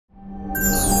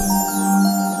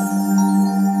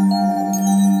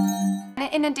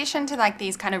addition to like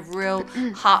these kind of real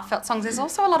heartfelt songs, there's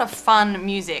also a lot of fun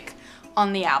music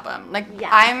on the album. Like, yeah.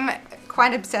 I'm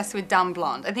quite obsessed with Dumb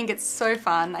Blonde. I think it's so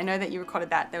fun. I know that you recorded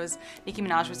that. There was, Nicki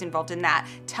Minaj was involved in that.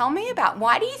 Tell me about,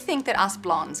 why do you think that us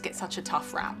blondes get such a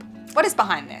tough rap? What is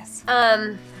behind this?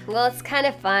 Well, it's kind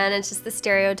of fun. It's just the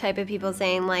stereotype of people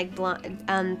saying like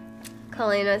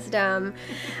calling us dumb.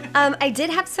 I did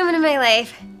have someone in my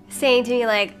life saying to me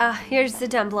like, oh, you're just a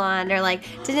dumb blonde, or like,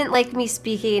 didn't like me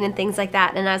speaking and things like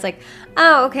that. And I was like,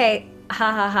 oh, okay,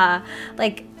 ha ha ha.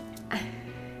 Like,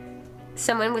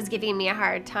 someone was giving me a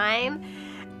hard time,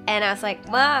 and I was like,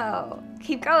 wow,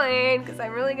 keep going, because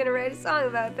I'm really gonna write a song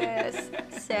about this.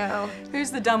 So who's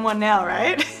the dumb one now,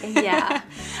 right? Yeah.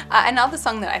 Another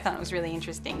song that I thought was really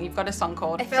interesting, you've got a song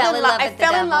called I Fell in Love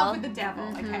with the Devil.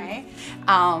 Okay.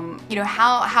 You know,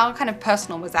 how kind of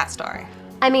personal was that story?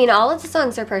 I mean, all of the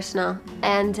songs are personal,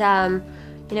 and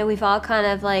you know, we've all kind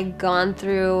of like gone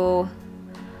through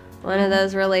one of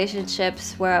those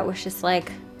relationships where it was just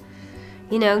like,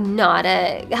 you know, not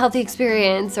a healthy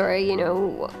experience, or, you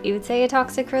know, you would say a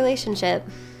toxic relationship.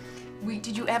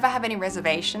 Did you ever have any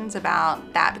reservations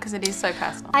about that, because it is so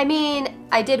personal? I mean,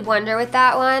 I did wonder with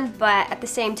that one, but at the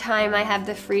same time, I have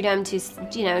the freedom to,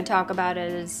 you know, talk about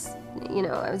it as, you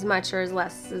know, as much or as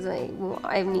less as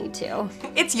I need to.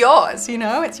 It's yours, you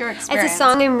know, it's your experience. It's a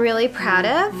song I'm really proud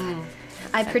of.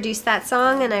 I produced that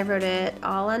song and I wrote it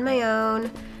all on my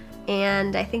own,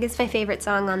 and I think it's my favorite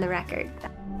song on the record.